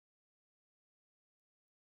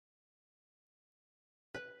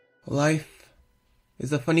Life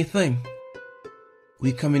is a funny thing.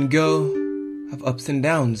 We come and go, have ups and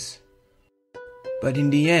downs. But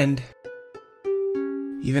in the end,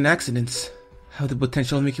 even accidents have the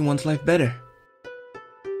potential of making one's life better.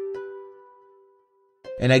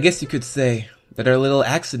 And I guess you could say that our little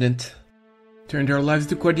accident turned our lives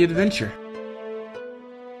into quite the adventure.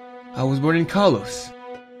 I was born in Kalos,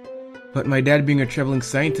 but my dad being a traveling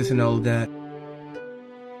scientist and all that,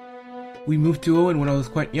 we moved to Owen when I was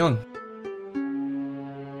quite young.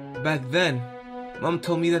 Back then, Mom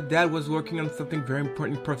told me that Dad was working on something very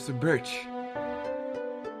important with Professor Birch.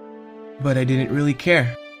 But I didn't really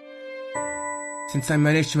care, since I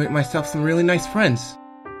managed to make myself some really nice friends.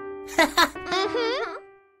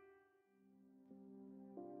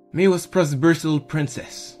 May was Professor Birch's little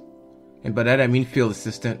princess, and by that I mean field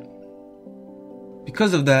assistant.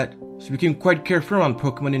 Because of that, she became quite carefree on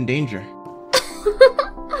Pokemon in danger.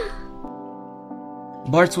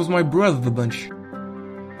 Bartz was my brother of the bunch.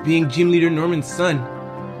 Being gym leader Norman's son,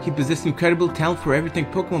 he possessed incredible talent for everything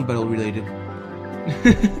Pokemon battle related.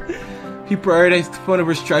 He prioritized fun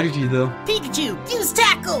over strategy though. Pikachu, use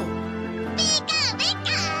tackle! Pika,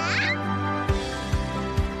 Pika!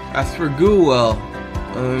 As for Goo, well,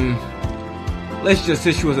 let's just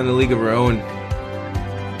say she was in a league of her own.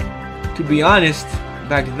 To be honest,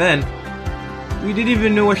 back then, we didn't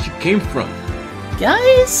even know where she came from.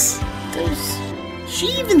 Guys, does she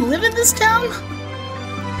even live in this town?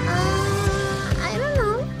 I don't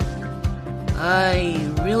know. I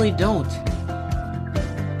really don't.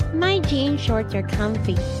 My jean shorts are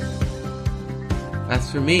comfy. As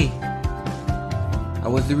for me, I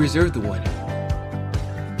was the reserved one.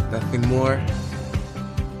 Nothing more,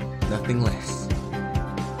 nothing less.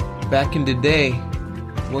 Back in the day,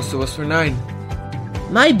 most of us were 9.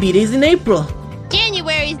 My b-day's in April.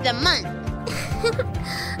 January's the month.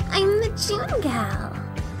 I'm the June gal.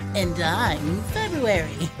 And I'm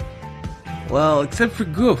February. Well, except for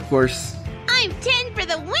Goo, of course. I'm 10 for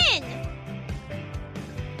the win!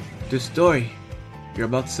 The story you're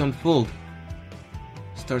about to unfold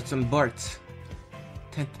starts on Bart's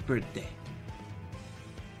 10th birthday,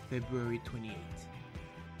 February 28th.